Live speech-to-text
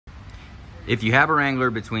If you have a Wrangler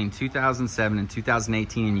between 2007 and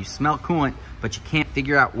 2018 and you smell coolant, but you can't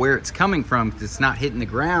figure out where it's coming from because it's not hitting the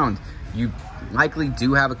ground, you likely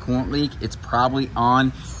do have a coolant leak. It's probably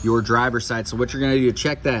on your driver's side. So what you're gonna do to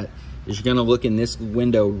check that is you're gonna look in this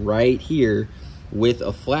window right here with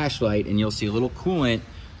a flashlight, and you'll see a little coolant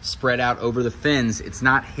spread out over the fins. It's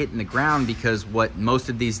not hitting the ground because what most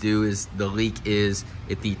of these do is the leak is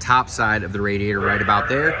at the top side of the radiator right about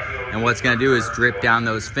there. And what it's gonna do is drip down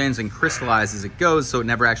those fins and crystallize as it goes, so it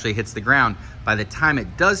never actually hits the ground. By the time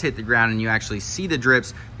it does hit the ground and you actually see the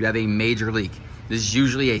drips, you have a major leak. This is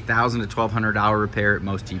usually a $1,000 to $1,200 repair at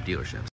most Jeep dealerships.